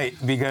headlines? You're right,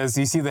 because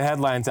you see the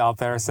headlines out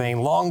there saying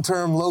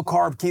long-term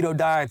low-carb keto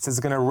diets is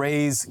going to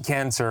raise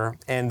cancer.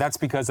 And that's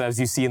because, as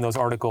you see in those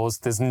articles,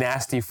 this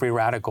nasty free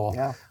radical,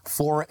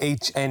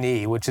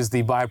 4-HNE, which is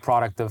the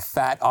byproduct of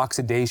fat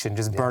oxidation,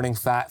 just burning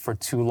fat for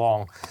too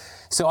long.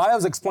 So I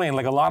always explain,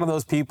 like, a lot of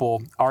those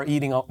people are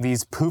eating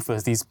these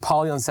PUFAs, these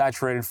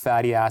polyunsaturated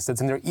fatty acids,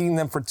 and they're eating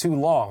them for too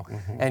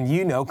long. And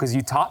you know, because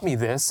you taught me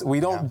this, we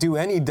don't do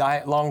any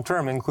diet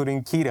long-term,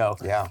 including keto.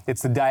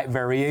 It's the diet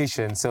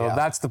variation. So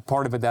that's the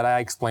part of it that I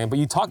explained. But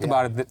you talked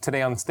about it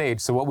today on stage.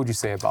 So what would you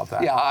say about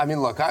that? Yeah, I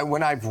mean, look,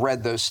 when I've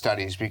read those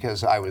studies,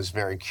 because I was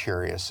very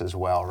curious as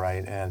well,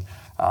 right? And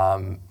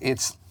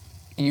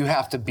you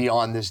have to be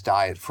on this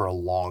diet for a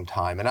long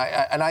time. And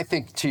I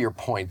think, to your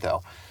point,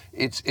 though,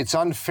 it's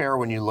unfair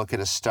when you look at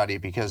a study,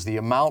 because the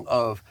amount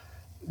of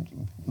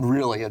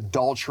really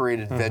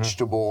adulterated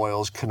vegetable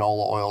oils,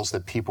 canola oils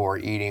that people are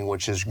eating,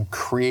 which is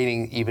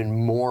creating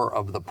even more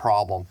of the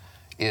problem,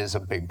 is a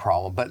big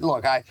problem. But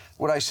look,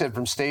 what I said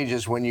from stage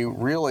is, when you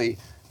really,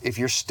 if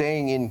you're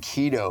staying in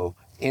keto,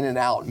 in and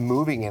out,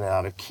 moving in and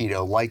out of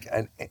keto like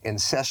an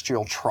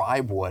ancestral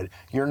tribe would,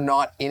 you're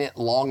not in it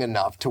long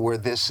enough to where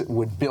this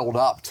would build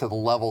up to the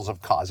levels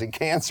of causing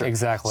cancer.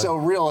 Exactly. So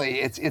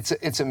really,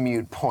 it's a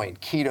moot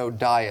point. Keto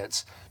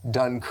diets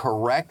done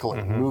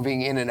correctly,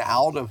 moving in and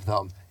out of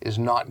them, is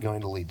not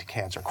going to lead to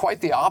cancer.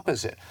 Quite the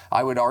opposite.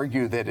 I would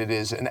argue that it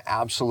is an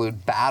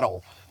absolute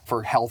battle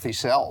for healthy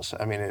cells.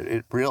 I mean,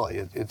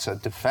 it's a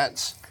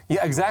defense.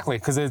 Yeah, exactly,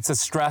 because it's a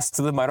stress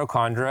to the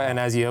mitochondria, and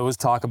as you always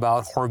talk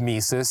about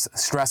hormesis,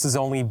 stress is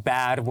only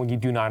bad when you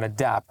do not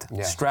adapt.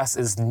 Stress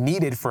is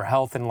needed for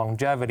health and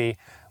longevity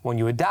when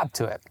you adapt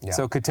to it.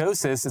 So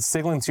ketosis is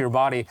signaling to your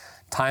body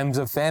times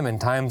of famine,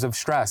 times of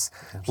stress.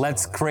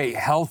 Let's create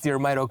healthier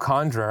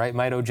mitochondria, right?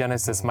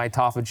 Mitogenesis,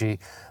 mitophagy.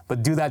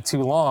 But do that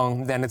too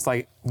long, then it's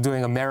like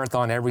doing a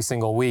marathon every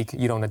single week.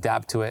 You don't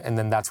adapt to it, and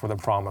then that's where the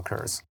problem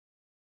occurs.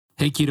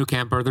 Hey, Keto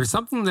Camper, there's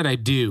something that I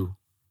do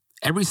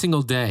every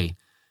single day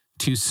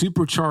to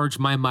supercharge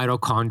my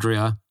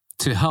mitochondria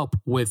to help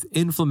with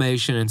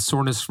inflammation and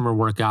soreness from a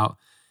workout,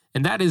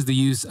 and that is the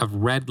use of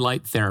red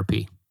light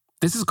therapy.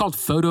 This is called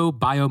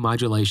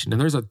photobiomodulation, and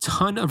there's a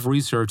ton of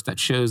research that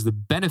shows the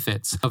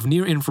benefits of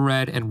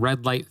near-infrared and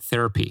red light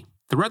therapy.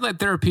 The red light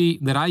therapy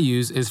that I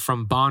use is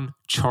from Bon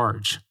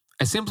Charge.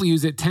 I simply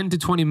use it 10 to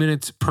 20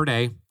 minutes per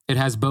day. It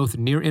has both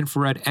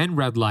near-infrared and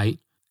red light,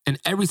 and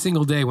every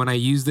single day when I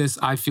use this,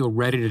 I feel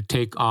ready to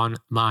take on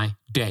my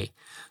day.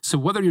 So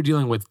whether you're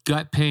dealing with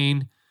gut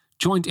pain,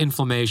 joint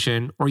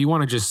inflammation, or you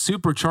want to just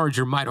supercharge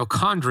your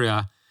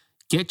mitochondria,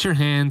 get your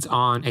hands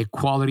on a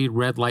quality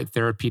red light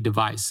therapy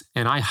device.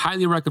 And I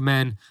highly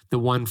recommend the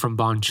one from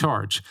Bon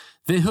Charge.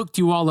 They hooked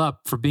you all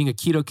up for being a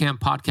Keto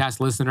Camp podcast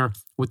listener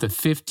with a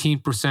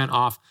 15%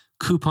 off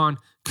coupon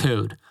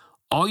code.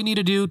 All you need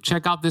to do,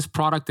 check out this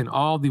product and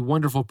all the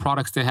wonderful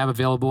products they have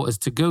available, is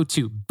to go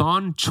to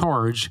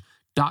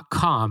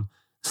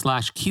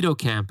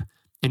boncharge.com/KetoCamp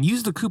and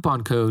use the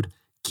coupon code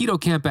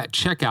KetoCamp at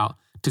checkout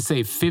to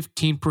save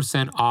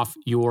 15% off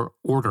your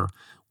order.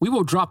 We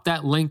will drop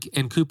that link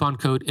and coupon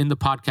code in the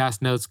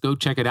podcast notes. Go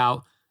check it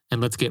out,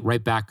 and let's get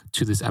right back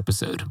to this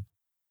episode.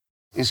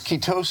 Is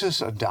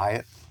ketosis a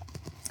diet?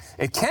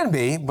 It can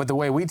be, but the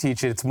way we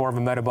teach it, it's more of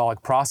a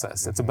metabolic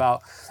process. It's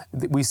about,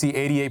 we see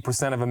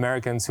 88% of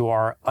Americans who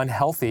are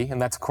unhealthy, and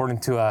that's according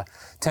to a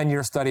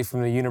 10-year study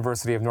from the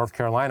University of North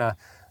Carolina.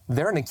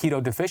 They're in a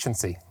keto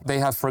deficiency. They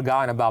have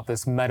forgotten about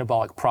this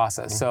metabolic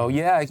process. So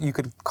yeah, you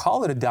could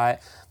call it a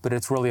diet, but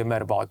it's really a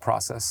metabolic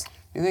process.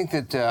 You think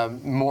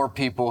that more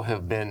people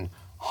have been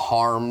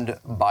harmed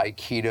by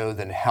keto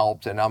than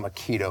helped? And I'm a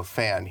keto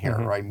fan here,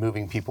 right?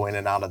 Moving people in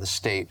and out of the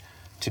state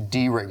to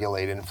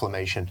deregulate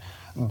inflammation.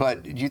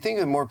 But do you think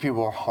that more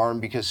people are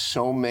harmed because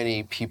so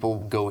many people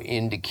go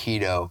into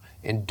keto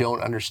and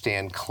don't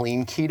understand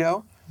clean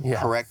keto,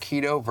 correct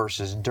keto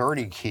versus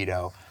dirty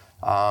keto?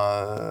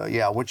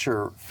 What's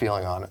your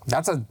feeling on it?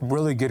 That's a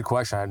really good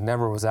question. I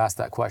never was asked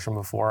that question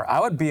before. I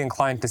would be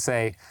inclined to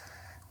say,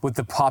 with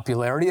the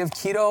popularity of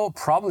keto,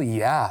 probably,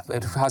 yeah.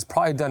 It has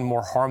probably done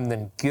more harm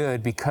than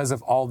good because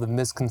of all the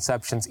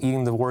misconceptions,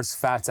 eating the worst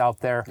fats out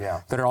there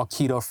that are all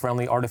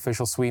keto-friendly,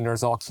 artificial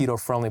sweeteners, all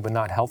keto-friendly but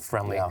not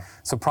health-friendly. Yeah.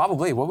 So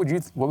probably, what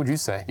would you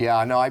say?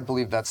 Yeah, no, I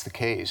believe that's the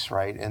case,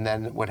 right? And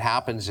then what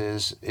happens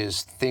is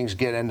things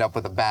end up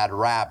with a bad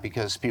rap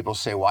because people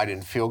say, well, I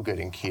didn't feel good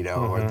in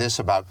keto, or this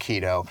about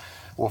keto.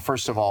 Well,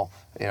 first of all,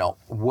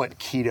 what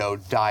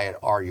keto diet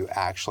are you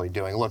actually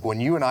doing? Look, when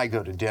you and I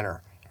go to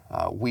dinner,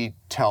 we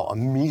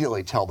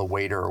immediately tell the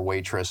waiter or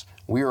waitress,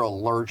 we are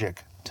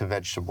allergic to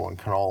vegetable and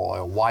canola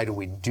oil. Why do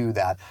we do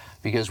that?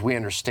 Because we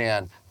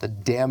understand the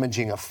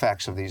damaging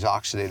effects of these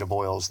oxidative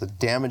oils, the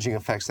damaging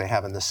effects they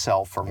have in the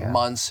cell for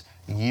months,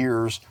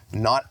 years,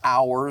 not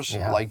hours,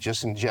 like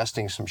just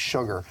ingesting some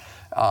sugar.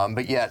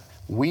 But yet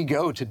we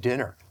go to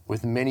dinner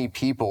with many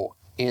people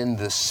in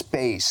the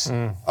space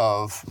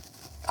of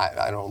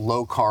I don't know,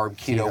 low carb,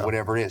 keto,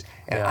 whatever it is.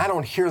 And I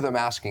don't hear them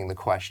asking the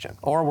question.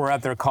 Or we're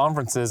at their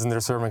conferences and they're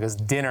serving us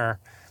dinner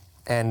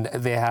and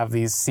they have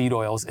these seed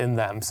oils in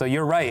them. So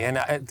you're right. And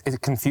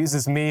it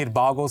confuses me. It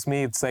boggles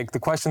me. It's like the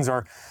questions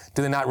are,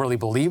 do they not really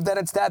believe that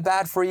it's that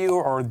bad for you?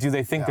 Or do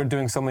they think they're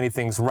doing so many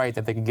things right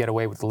that they can get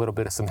away with a little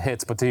bit of some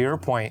hits? But to your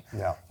point,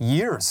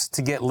 years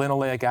to get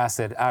linoleic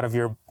acid out of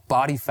your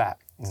body fat.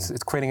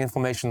 It's creating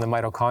inflammation in the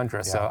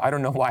mitochondria. So I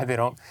don't know why they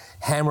don't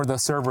hammer the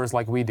servers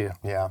like we do.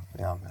 Yeah,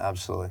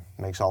 absolutely.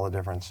 Makes all the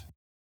difference.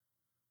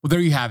 Well,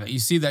 there you have it. You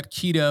see that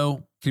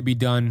keto could be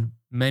done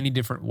many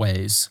different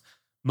ways.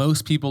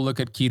 Most people look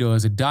at keto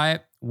as a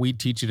diet. We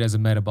teach it as a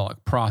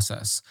metabolic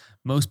process.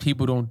 Most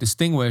people don't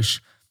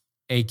distinguish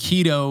a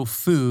keto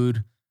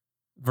food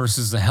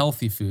versus a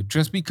healthy food.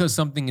 Just because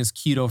something is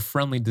keto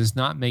friendly does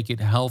not make it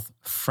health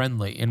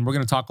friendly. And we're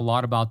going to talk a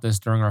lot about this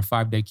during our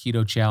 5-day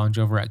keto challenge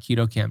over at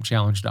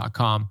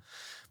ketocampchallenge.com.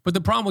 But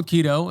the problem with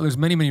keto, there's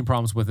many, many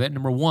problems with it.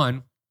 Number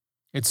one,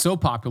 it's so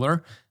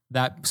popular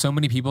that so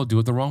many people do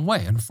it the wrong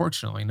way,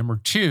 unfortunately. Number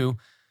two,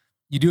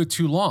 you do it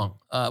too long.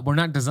 We're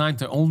not designed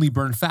to only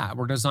burn fat.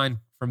 We're designed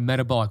for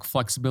metabolic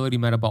flexibility,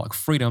 metabolic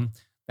freedom.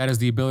 That is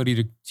the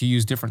ability to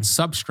use different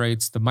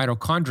substrates. The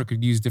mitochondria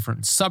could use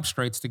different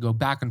substrates to go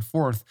back and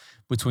forth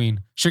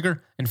between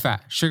sugar and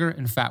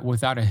fat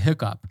without a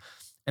hiccup.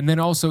 And then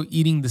also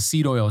eating the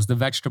seed oils, the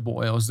vegetable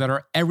oils that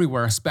are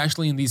everywhere,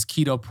 especially in these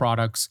keto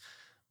products,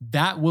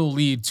 that will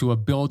lead to a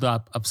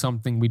buildup of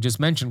something we just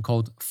mentioned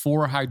called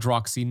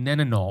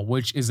 4-hydroxynonenal,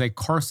 which is a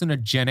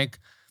carcinogenic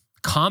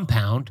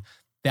compound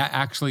that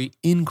actually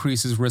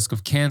increases risk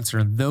of cancer.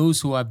 And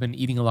those who have been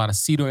eating a lot of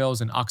seed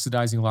oils and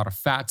oxidizing a lot of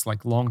fats,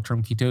 like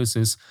long-term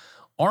ketosis,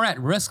 are at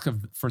risk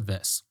for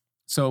this.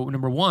 So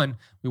number one,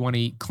 we want to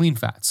eat clean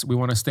fats. We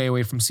want to stay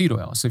away from seed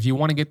oil. So if you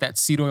want to get that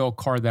seed oil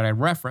card that I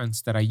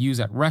referenced, that I use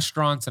at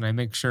restaurants, and I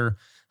make sure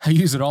I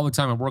use it all the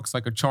time, it works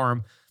like a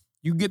charm,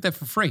 you can get that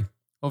for free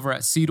over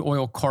at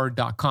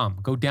seedoilcard.com.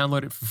 Go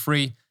download it for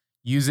free.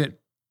 Use it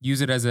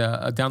as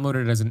download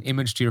it as an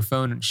image to your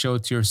phone and show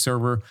it to your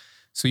server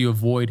so you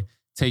avoid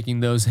taking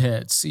those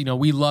hits.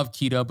 We love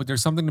keto, but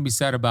there's something to be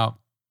said about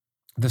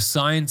the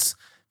science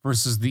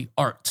versus the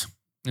art.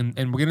 And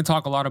we're going to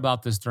talk a lot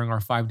about this during our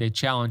 5-day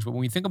challenge. But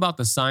when we think about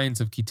the science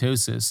of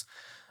ketosis,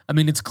 I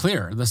mean, it's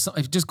clear. If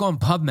you just go on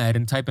PubMed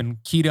and type in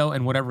keto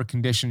and whatever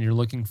condition you're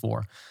looking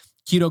for.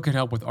 Keto can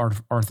help with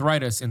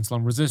arthritis,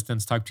 insulin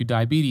resistance, type 2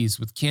 diabetes,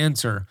 with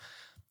cancer.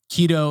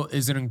 Keto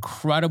is an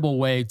incredible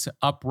way to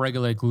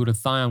upregulate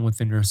glutathione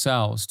within your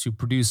cells to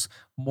produce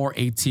more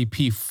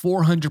ATP,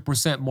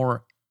 400%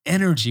 more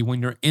energy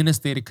when you're in a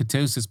state of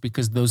ketosis,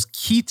 because those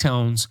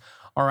ketones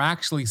are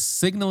actually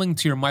signaling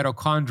to your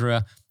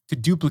mitochondria to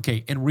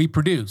duplicate and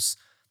reproduce.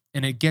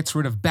 And it gets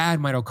rid of bad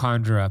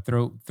mitochondria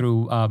through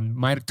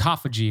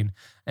mitophagy,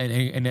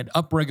 and it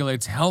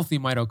upregulates healthy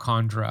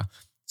mitochondria.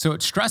 So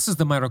it stresses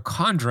the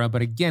mitochondria,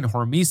 but again,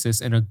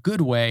 hormesis in a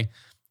good way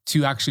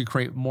to actually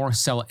create more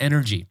cell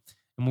energy.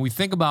 And when we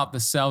think about the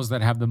cells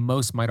that have the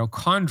most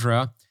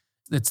mitochondria,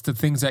 it's the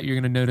things that you're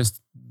going to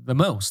notice the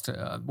most,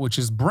 which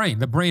is brain.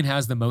 The brain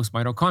has the most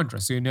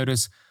mitochondria. So you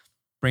notice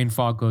brain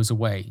fog goes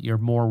away. You're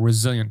more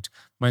resilient,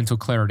 mental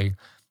clarity.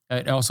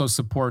 It also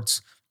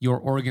supports your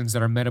organs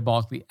that are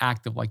metabolically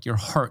active, like your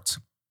heart,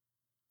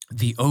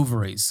 the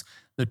ovaries,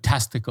 the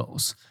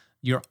testicles,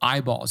 your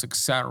eyeballs,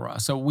 etc.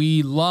 So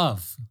we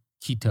love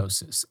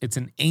ketosis. It's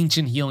an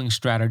ancient healing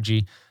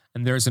strategy,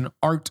 and there's an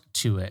art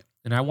to it.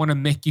 And I want to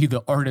make you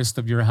the artist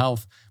of your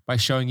health by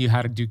showing you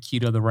how to do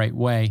keto the right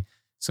way.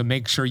 So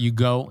make sure you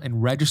go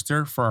and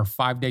register for our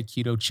 5-day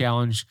keto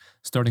challenge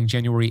starting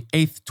January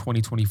 8th,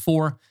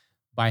 2024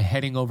 by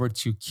heading over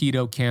to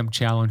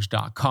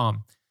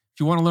ketocampchallenge.com. If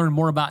you want to learn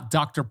more about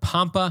Dr.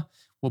 Pompa,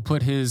 we'll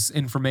put his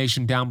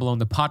information down below in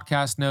the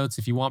podcast notes.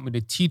 If you want me to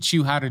teach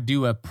you how to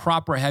do a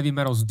proper heavy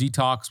metals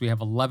detox, we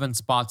have 11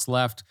 spots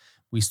left.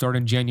 We start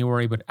in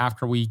January, but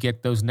after we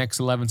get those next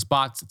 11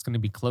 spots, it's going to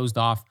be closed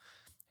off.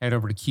 Head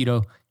over to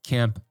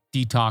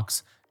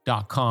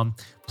ketocampdetox.com.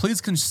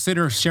 Please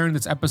consider sharing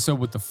this episode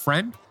with a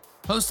friend.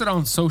 Post it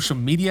on social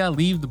media.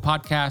 Leave the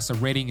podcast a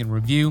rating and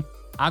review.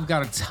 I've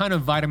got a ton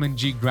of vitamin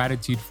G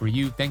gratitude for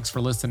you. Thanks for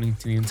listening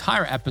to the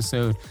entire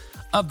episode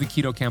of the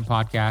Keto Camp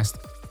Podcast.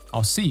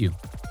 I'll see you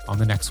on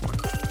the next one.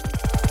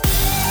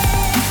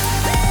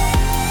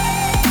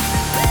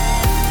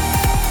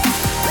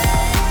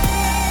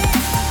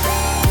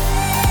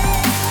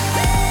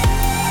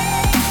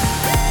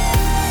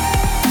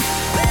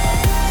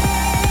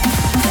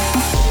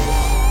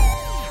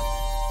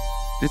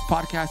 This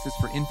podcast is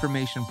for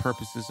information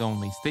purposes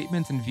only.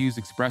 Statements and views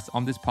expressed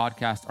on this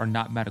podcast are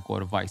not medical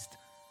advice.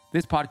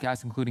 This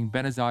podcast, including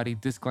Ben Azadi,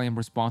 disclaims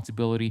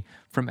responsibility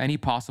from any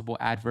possible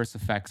adverse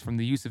effects from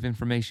the use of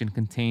information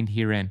contained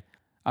herein.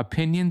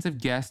 Opinions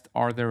of guests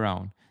are their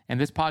own, and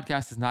this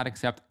podcast does not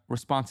accept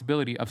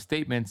responsibility of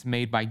statements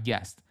made by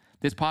guests.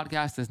 This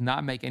podcast does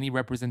not make any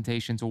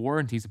representations or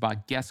warranties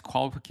about guest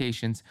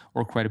qualifications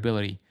or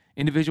credibility.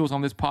 Individuals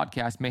on this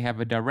podcast may have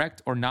a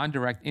direct or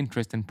non-direct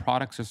interest in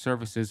products or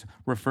services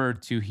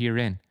referred to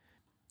herein.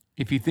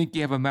 If you think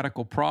you have a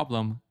medical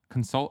problem,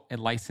 consult a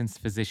licensed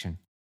physician.